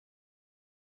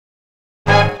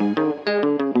Mary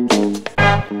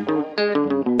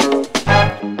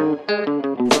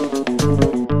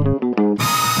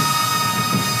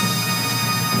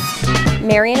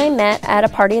and I met at a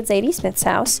party at Zadie Smith's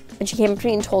house, and she came up to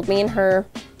me and told me in her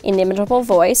inimitable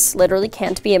voice, literally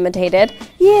can't be imitated,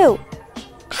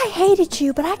 I hated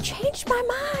you, but I changed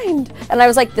my mind. And I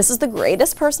was like, this is the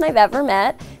greatest person I've ever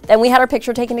met. Then we had our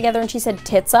picture taken together and she said,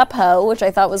 tits up ho, which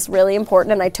I thought was really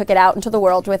important, and I took it out into the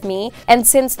world with me. And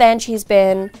since then, she's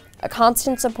been a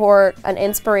constant support, an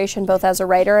inspiration, both as a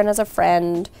writer and as a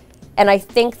friend. And I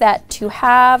think that to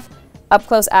have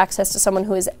up-close access to someone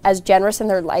who is as generous in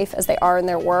their life as they are in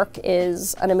their work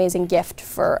is an amazing gift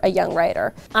for a young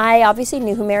writer. I obviously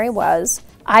knew who Mary was.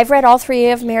 I've read all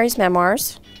 3 of Mary's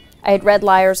memoirs. I had read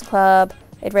Liar's Club,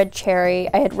 I'd read Cherry,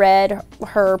 I had read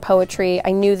her poetry.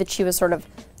 I knew that she was sort of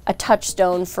a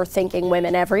touchstone for thinking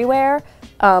women everywhere,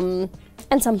 and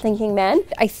some thinking men.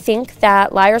 I think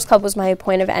that Liar's Club was my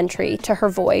point of entry to her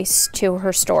voice, to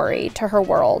her story, to her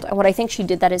world. And what I think she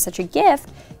did that is such a gift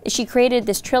is she created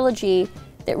this trilogy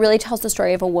that really tells the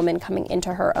story of a woman coming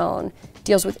into her own,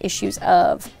 deals with issues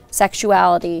of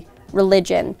sexuality,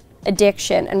 religion,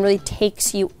 addiction, and really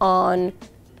takes you on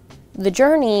the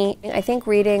journey. I think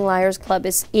reading Liar's Club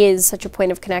is such a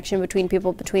point of connection between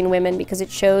people, between women, because it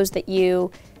shows that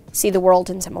you see the world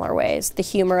in similar ways, the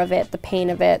humor of it, the pain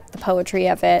of it, the poetry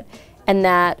of it, and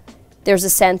that there's a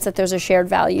sense that there's a shared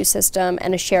value system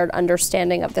and a shared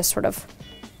understanding of this sort of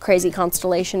crazy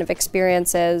constellation of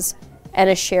experiences and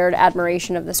a shared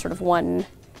admiration of this sort of one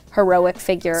heroic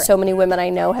figure. So many women I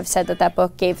know have said that that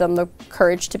book gave them the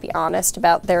courage to be honest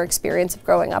about their experience of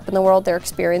growing up in the world, their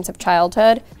experience of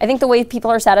childhood. I think the way people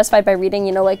are satisfied by reading,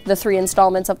 you know, like the 3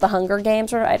 installments of the Hunger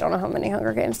Games, or I don't know how many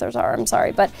Hunger Games there are, I'm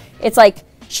sorry, but it's like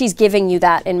she's giving you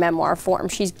that in memoir form.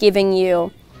 She's giving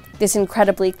you this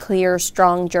incredibly clear,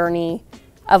 strong journey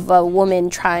of a woman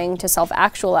trying to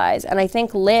self-actualize. And I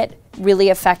think Lit really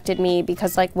affected me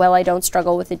because, like, while I don't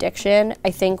struggle with addiction,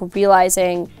 I think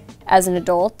realizing as an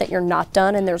adult that you're not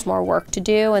done and there's more work to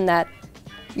do, and that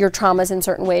your traumas in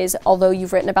certain ways, although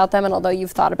you've written about them and although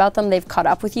you've thought about them, they've caught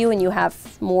up with you and you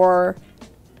have more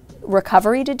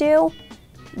recovery to do.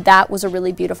 That was a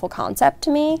really beautiful concept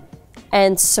to me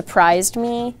and surprised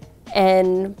me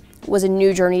and was a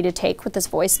new journey to take with this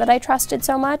voice that I trusted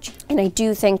so much. And I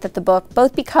do think that the book,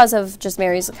 both because of just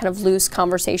Mary's kind of loose,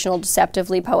 conversational,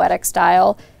 deceptively poetic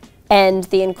style and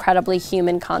the incredibly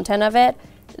human content of it,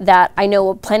 that I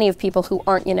know plenty of people who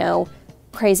aren't, you know,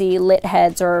 crazy lit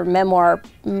heads or memoir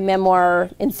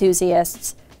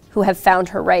enthusiasts who have found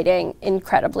her writing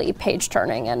incredibly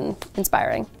page-turning and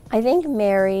inspiring. I think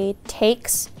Mary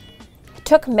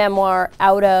took memoir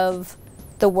out of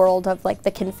the world of like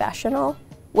the confessional.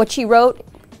 What she wrote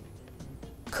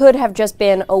could have just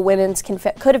been a women's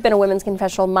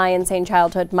confessional, my insane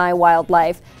childhood, my wild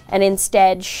life, and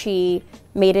instead she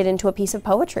made it into a piece of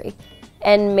poetry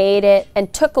and made it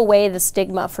and took away the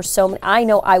stigma for so many. I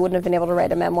know I wouldn't have been able to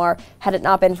write a memoir had it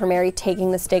not been for Mary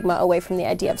taking the stigma away from the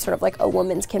idea of sort of like a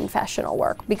woman's confessional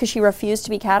work, because she refused to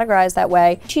be categorized that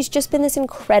way. She's just been this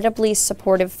incredibly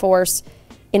supportive force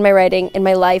in my writing, in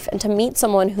my life, and to meet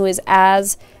someone who is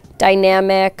as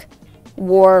dynamic,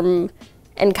 warm,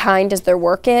 and kind as their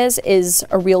work is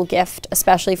a real gift,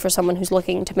 especially for someone who's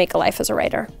looking to make a life as a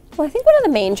writer. Well, I think one of the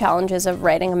main challenges of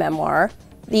writing a memoir,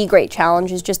 the great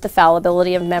challenge, is just the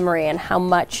fallibility of memory and how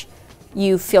much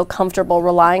you feel comfortable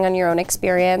relying on your own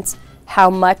experience, how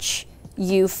much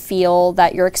you feel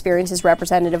that your experience is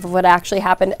representative of what actually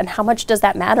happened, and how much does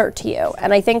that matter to you.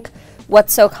 And I think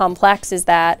what's so complex is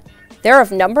that there are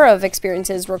a number of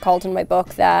experiences recalled in my book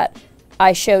that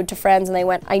I showed to friends and they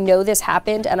went, I know this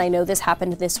happened and I know this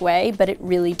happened this way, but it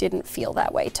really didn't feel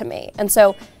that way to me. And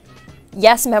so,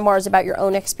 yes, memoir is about your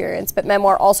own experience, but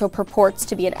memoir also purports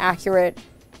to be an accurate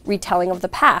retelling of the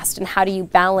past. And how do you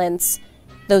balance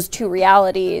those two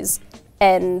realities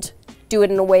and do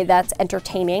it in a way that's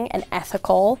entertaining and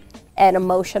ethical and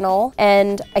emotional?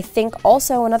 And I think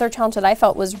also another challenge that I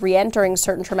felt was re-entering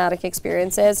certain traumatic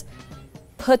experiences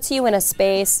puts you in a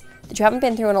space that you haven't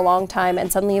been through in a long time,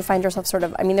 and suddenly you find yourself sort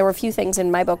of, I mean, there were a few things in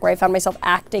my book where I found myself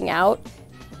acting out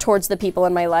towards the people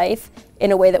in my life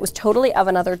in a way that was totally of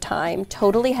another time,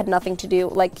 totally had nothing to do,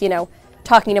 like, you know,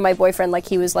 talking to my boyfriend like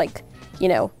he was like, you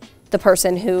know, the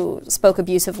person who spoke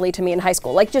abusively to me in high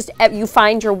school. Like, just, you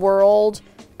find your world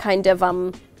kind of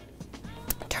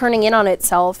turning in on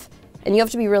itself, and you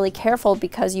have to be really careful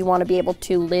because you want to be able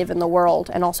to live in the world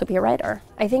and also be a writer.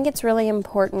 I think it's really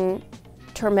important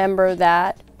to remember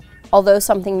that although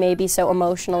something may be so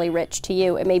emotionally rich to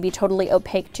you, it may be totally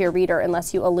opaque to your reader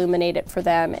unless you illuminate it for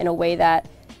them in a way that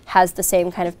has the same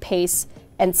kind of pace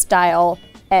and style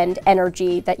and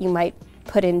energy that you might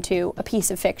put into a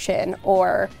piece of fiction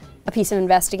or a piece of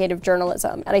investigative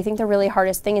journalism. And I think the really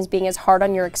hardest thing is being as hard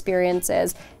on your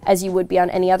experiences as you would be on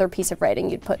any other piece of writing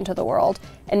you'd put into the world,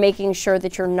 and making sure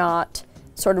that you're not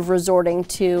sort of resorting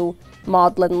to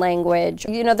maudlin language.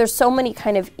 You know, there's so many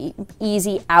kind of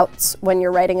easy outs when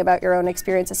you're writing about your own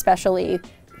experience, especially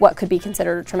what could be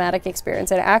considered a traumatic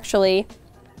experience. And actually,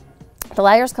 The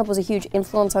Liars Club was a huge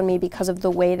influence on me because of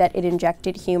the way that it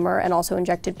injected humor and also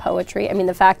injected poetry. I mean,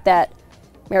 the fact that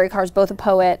Mary Karr is both a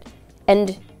poet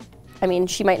and, I mean,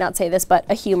 she might not say this, but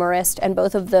a humorist, and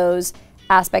both of those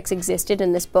aspects existed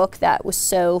in this book that was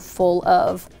so full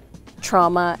of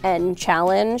trauma and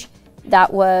challenge.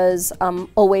 That was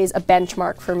always a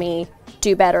benchmark for me.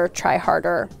 Do better, try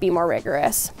harder, be more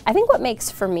rigorous. I think what makes,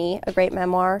 for me, a great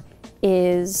memoir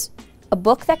is a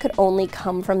book that could only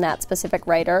come from that specific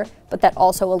writer, but that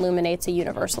also illuminates a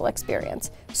universal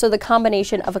experience. So the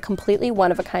combination of a completely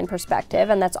one-of-a-kind perspective,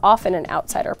 and that's often an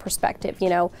outsider perspective, you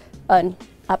know, an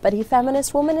uppity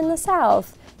feminist woman in the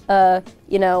South,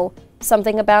 you know,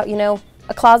 something about, you know,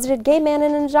 a closeted gay man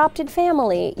in an adopted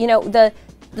family, you know, the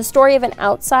story of an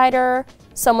outsider,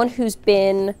 someone who's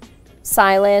been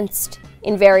silenced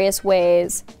in various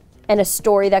ways, and a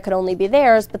story that could only be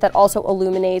theirs, but that also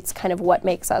illuminates kind of what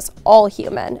makes us all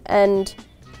human. And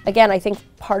again, I think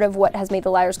part of what has made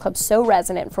The Liars Club so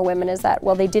resonant for women is that,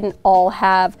 well, they didn't all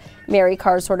have Mary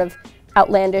Karr's sort of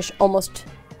outlandish, almost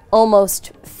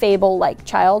fable-like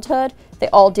childhood. They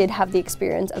all did have the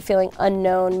experience of feeling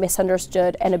unknown,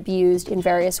 misunderstood, and abused in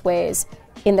various ways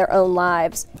in their own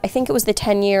lives. I think it was the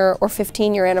 10-year or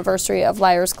 15-year anniversary of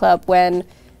Liars Club when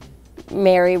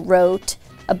Mary wrote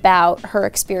about her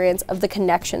experience of the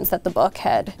connections that the book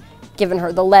had given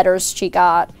her, the letters she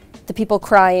got, the people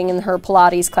crying in her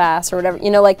Pilates class or whatever, you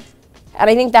know, like, and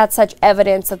I think that's such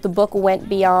evidence that the book went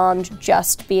beyond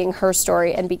just being her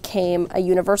story and became a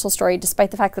universal story,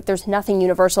 despite the fact that there's nothing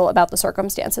universal about the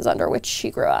circumstances under which she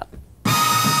grew up.